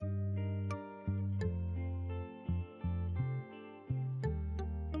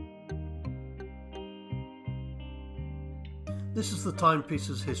This is the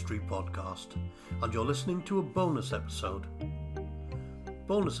Timepieces History Podcast, and you're listening to a bonus episode.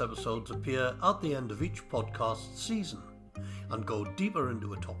 Bonus episodes appear at the end of each podcast season and go deeper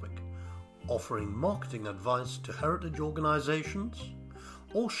into a topic, offering marketing advice to heritage organisations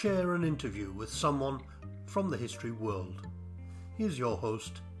or share an interview with someone from the history world. Here's your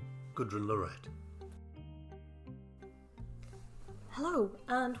host, Gudrun Lorette. Hello,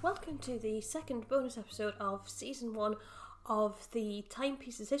 and welcome to the second bonus episode of Season 1 of the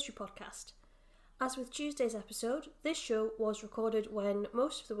Timepieces History Podcast. As with Tuesday's episode, this show was recorded when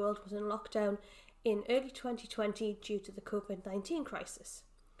most of the world was in lockdown in early 2020 due to the COVID-19 crisis.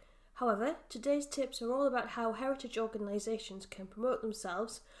 However, today's tips are all about how heritage organisations can promote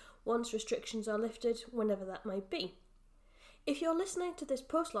themselves once restrictions are lifted, whenever that might be. If you're listening to this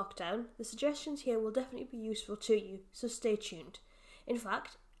post-lockdown, the suggestions here will definitely be useful to you, so stay tuned. In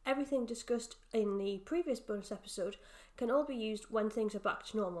fact, everything discussed in the previous bonus episode can all be used when things are back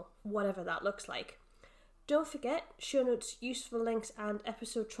to normal, whatever that looks like. Don't forget, show notes, useful links and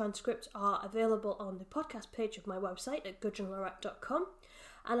episode transcripts are available on the podcast page of my website at gudrunlorette.com,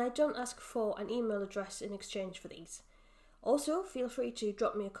 and I don't ask for an email address in exchange for these. Also, feel free to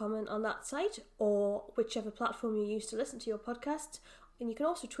drop me a comment on that site or whichever platform you use to listen to your podcasts, and you can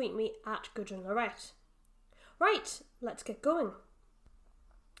also tweet me at gudrunlorette. Right, let's get going.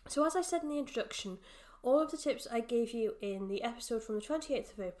 So as I said in the introduction, all of the tips I gave you in the episode from the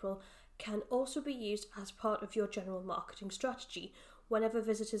 28th of April can also be used as part of your general marketing strategy whenever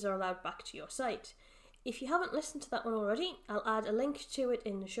visitors are allowed back to your site. If you haven't listened to that one already, I'll add a link to it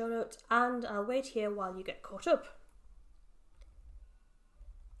in the show notes and I'll wait here while you get caught up.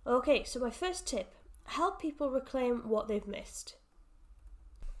 Okay, so my first tip, help people reclaim what they've missed.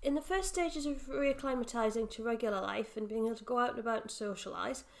 In the first stages of reacclimatising to regular life and being able to go out and about and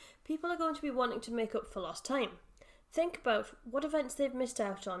socialise, people are going to be wanting to make up for lost time. Think about what events they've missed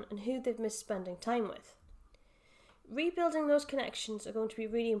out on and who they've missed spending time with. Rebuilding those connections are going to be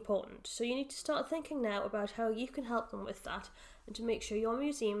really important, so you need to start thinking now about how you can help them with that and to make sure your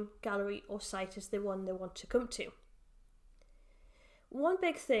museum, gallery or site is the one they want to come to. One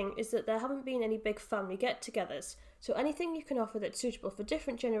big thing is that there haven't been any big family get-togethers, so anything you can offer that's suitable for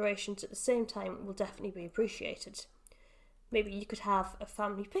different generations at the same time will definitely be appreciated. Maybe you could have a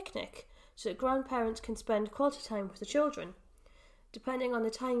family picnic, so that grandparents can spend quality time with the children. Depending on the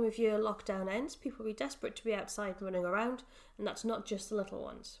time of year lockdown ends, people will be desperate to be outside and running around, and that's not just the little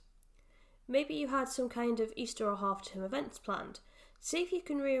ones. Maybe you had some kind of Easter or half-term events planned. See if you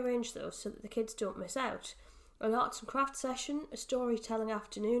can rearrange those so that the kids don't miss out. An arts and crafts session, a storytelling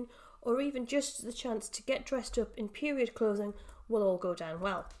afternoon, or even just the chance to get dressed up in period clothing will all go down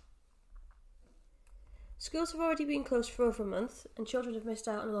well. Schools have already been closed for over a month and children have missed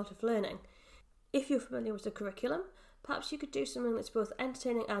out on a lot of learning. If you're familiar with the curriculum, perhaps you could do something that's both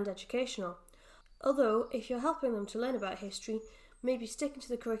entertaining and educational. Although, if you're helping them to learn about history, maybe sticking to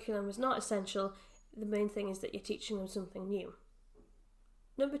the curriculum is not essential. The main thing is that you're teaching them something new.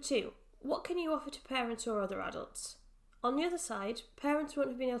 Number 2. What can you offer to parents or other adults? On the other side, parents won't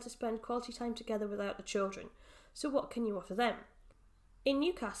have been able to spend quality time together without the children, so what can you offer them? In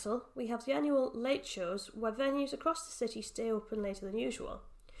Newcastle, we have the annual late shows where venues across the city stay open later than usual.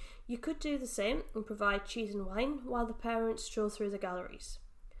 You could do the same and provide cheese and wine while the parents stroll through the galleries.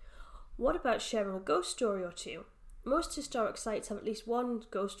 What about sharing a ghost story or two? Most historic sites have at least one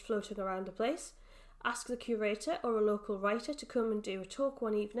ghost floating around the place. Ask the curator or a local writer to come and do a talk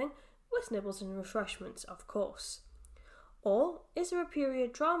one evening, with nibbles and refreshments, of course. Or, is there a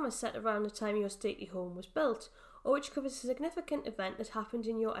period drama set around the time your stately home was built, or which covers a significant event that happened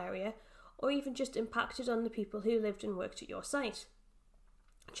in your area, or even just impacted on the people who lived and worked at your site?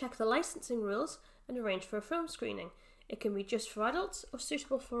 Check the licensing rules and arrange for a film screening. It can be just for adults or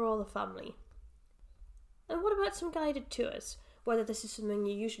suitable for all the family. And what about some guided tours? Whether this is something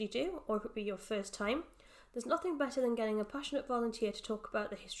you usually do, or it could be your first time, there's nothing better than getting a passionate volunteer to talk about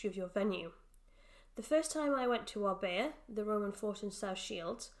the history of your venue. The first time I went to Orbea, the Roman fort in South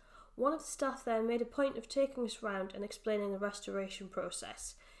Shields, one of the staff there made a point of taking us round and explaining the restoration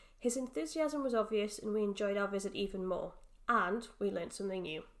process. His enthusiasm was obvious and we enjoyed our visit even more, and we learnt something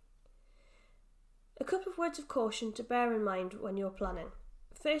new. A couple of words of caution to bear in mind when you're planning.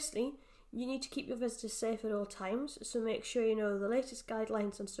 Firstly, you need to keep your visitors safe at all times, so make sure you know the latest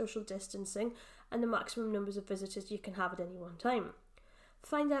guidelines on social distancing and the maximum numbers of visitors you can have at any one time.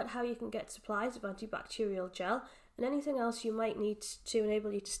 Find out how you can get supplies of antibacterial gel and anything else you might need to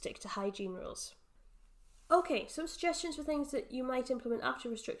enable you to stick to hygiene rules. Okay, some suggestions for things that you might implement after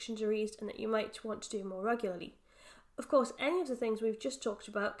restrictions are eased and that you might want to do more regularly. Of course, any of the things we've just talked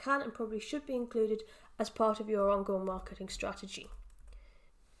about can and probably should be included as part of your ongoing marketing strategy.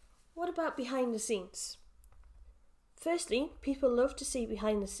 What about behind the scenes? Firstly, people love to see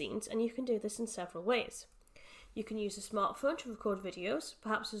behind the scenes, and you can do this in several ways. You can use a smartphone to record videos,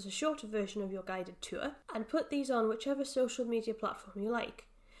 perhaps as a shorter version of your guided tour, and put these on whichever social media platform you like.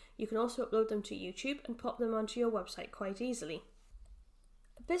 You can also upload them to YouTube and pop them onto your website quite easily.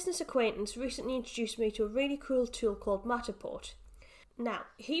 A business acquaintance recently introduced me to a really cool tool called Matterport. Now,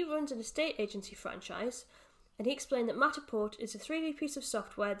 he runs an estate agency franchise, and he explained that Matterport is a 3D piece of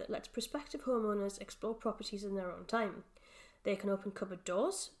software that lets prospective homeowners explore properties in their own time. They can open cupboard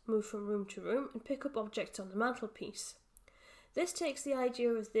doors, move from room to room, and pick up objects on the mantelpiece. This takes the idea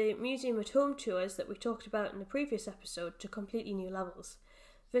of the museum at home tours that we talked about in the previous episode to completely new levels.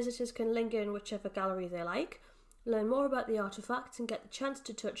 Visitors can linger in whichever gallery they like, learn more about the artefacts, and get the chance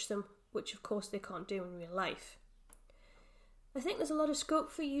to touch them, which of course they can't do in real life. I think there's a lot of scope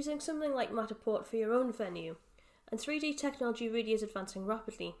for using something like Matterport for your own venue, and 3D technology really is advancing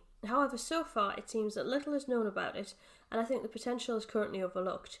rapidly. However, so far it seems that little is known about it, and I think the potential is currently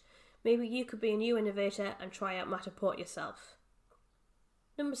overlooked. Maybe you could be a new innovator and try out Matterport yourself.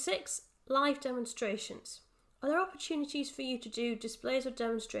 Number 6. Live demonstrations. Are there opportunities for you to do displays or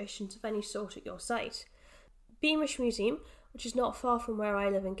demonstrations of any sort at your site? Beamish Museum, which is not far from where I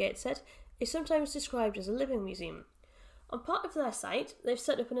live in Gateshead, is sometimes described as a living museum. On part of their site, they've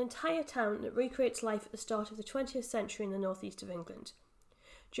set up an entire town that recreates life at the start of the 20th century in the northeast of England.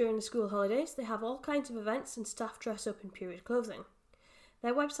 During the school holidays, they have all kinds of events and staff dress up in period clothing.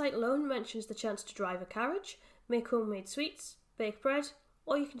 Their website alone mentions the chance to drive a carriage, make homemade sweets, bake bread,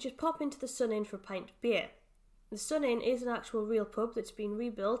 or you can just pop into the Sun Inn for a pint of beer. The Sun Inn is an actual real pub that's been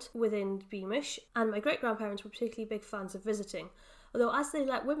rebuilt within Beamish, and my great-grandparents were particularly big fans of visiting, although as they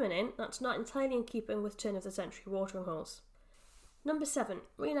let women in, that's not entirely in keeping with turn-of-the-century watering holes. Number 7.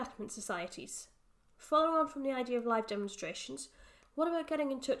 Reenactment societies. Following on from the idea of live demonstrations, what about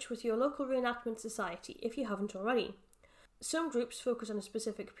getting in touch with your local reenactment society if you haven't already? Some groups focus on a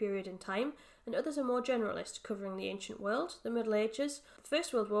specific period in time, and others are more generalist, covering the ancient world, the Middle Ages,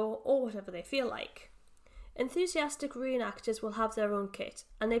 First World War, or whatever they feel like. Enthusiastic reenactors will have their own kit,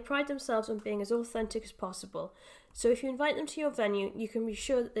 and they pride themselves on being as authentic as possible, so if you invite them to your venue, you can be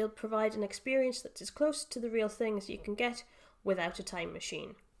sure that they'll provide an experience that's as close to the real thing as you can get without a time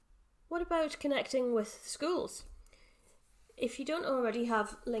machine. What about connecting with schools? If you don't already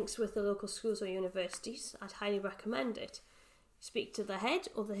have links with the local schools or universities, I'd highly recommend it. Speak to the head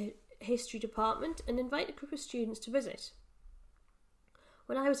or the history department and invite a group of students to visit.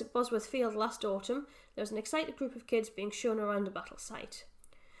 When I was at Bosworth Field last autumn, there was an excited group of kids being shown around a battle site.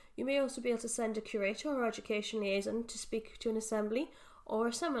 You may also be able to send a curator or education liaison to speak to an assembly or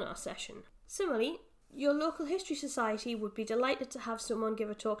a seminar session. Similarly, your local history society would be delighted to have someone give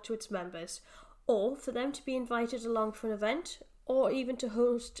a talk to its members, or for them to be invited along for an event, or even to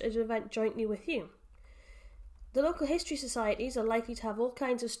host an event jointly with you. The local history societies are likely to have all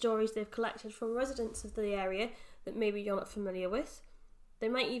kinds of stories they've collected from residents of the area that maybe you're not familiar with. They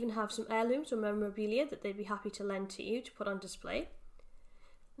might even have some heirlooms or memorabilia that they'd be happy to lend to you to put on display.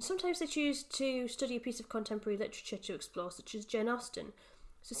 And sometimes they choose to study a piece of contemporary literature to explore, such as Jane Austen,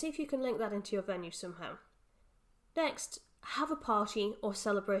 so see if you can link that into your venue somehow. Next, have a party or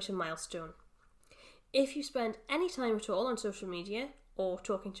celebrate a milestone. If you spend any time at all on social media or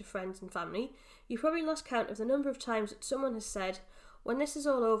talking to friends and family, you've probably lost count of the number of times that someone has said, when this is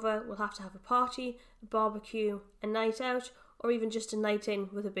all over, we'll have to have a party, a barbecue, a night out, or even just a night in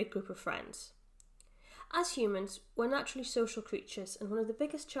with a big group of friends. As humans, we're naturally social creatures, and one of the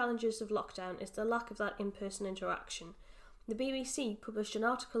biggest challenges of lockdown is the lack of that in-person interaction. The BBC published an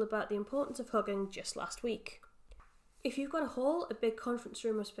article about the importance of hugging just last week. If you've got a hall, a big conference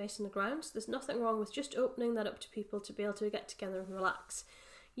room or space in the grounds, there's nothing wrong with just opening that up to people to be able to get together and relax.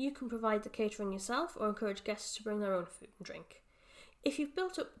 You can provide the catering yourself or encourage guests to bring their own food and drink. If you've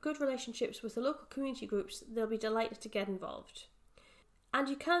built up good relationships with the local community groups, they'll be delighted to get involved. And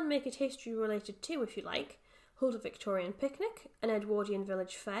you can make it history related too if you like. Hold a Victorian picnic, an Edwardian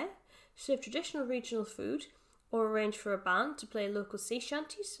village fair, serve traditional regional food, or arrange for a band to play local sea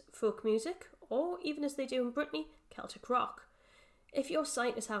shanties, folk music, or even as they do in Brittany, Celtic rock. If your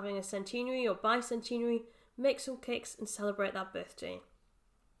site is having a centenary or bicentenary, make some cakes and celebrate that birthday.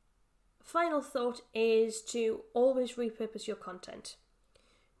 Final thought is to always repurpose your content.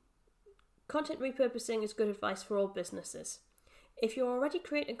 Content repurposing is good advice for all businesses. If you're already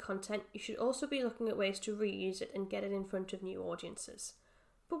creating content, you should also be looking at ways to reuse it and get it in front of new audiences.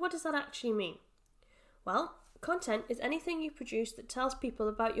 But what does that actually mean? Well, content is anything you produce that tells people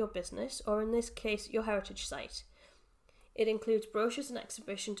about your business, or in this case, your heritage site. It includes brochures and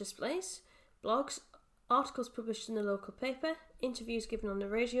exhibition displays, blogs, articles published in the local paper, interviews given on the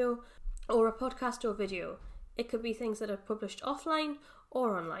radio, or a podcast or video. It could be things that are published offline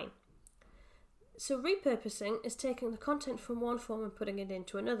or online. So repurposing is taking the content from one form and putting it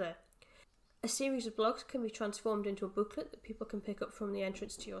into another. A series of blogs can be transformed into a booklet that people can pick up from the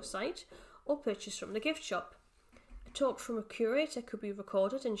entrance to your site or purchase from the gift shop. A talk from a curator could be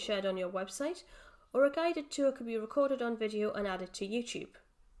recorded and shared on your website, or a guided tour could be recorded on video and added to YouTube.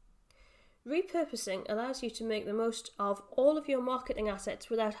 Repurposing allows you to make the most of all of your marketing assets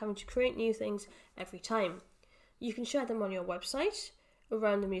without having to create new things every time. You can share them on your website,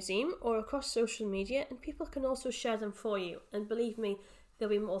 around the museum, or across social media, and people can also share them for you, and believe me, they'll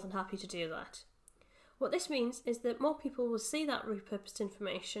be more than happy to do that. What this means is that more people will see that repurposed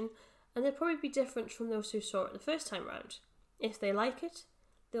information, and they'll probably be different from those who saw it the first time round. If they like it,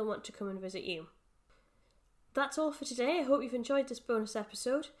 they'll want to come and visit you. That's all for today. I hope you've enjoyed this bonus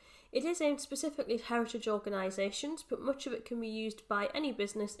episode. It is aimed specifically at heritage organisations, but much of it can be used by any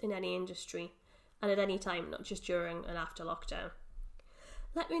business in any industry, and at any time, not just during and after lockdown.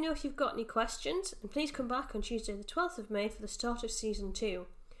 Let me know if you've got any questions, and please come back on Tuesday the 12th of May for the start of Season 2.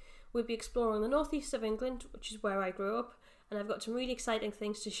 We'll be exploring the northeast of England, which is where I grew up, and I've got some really exciting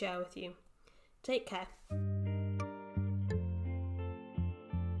things to share with you. Take care.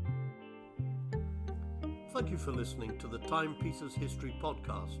 Thank you for listening to the Timepieces History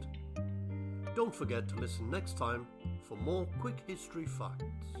Podcast. Don't forget to listen next time for more quick history facts.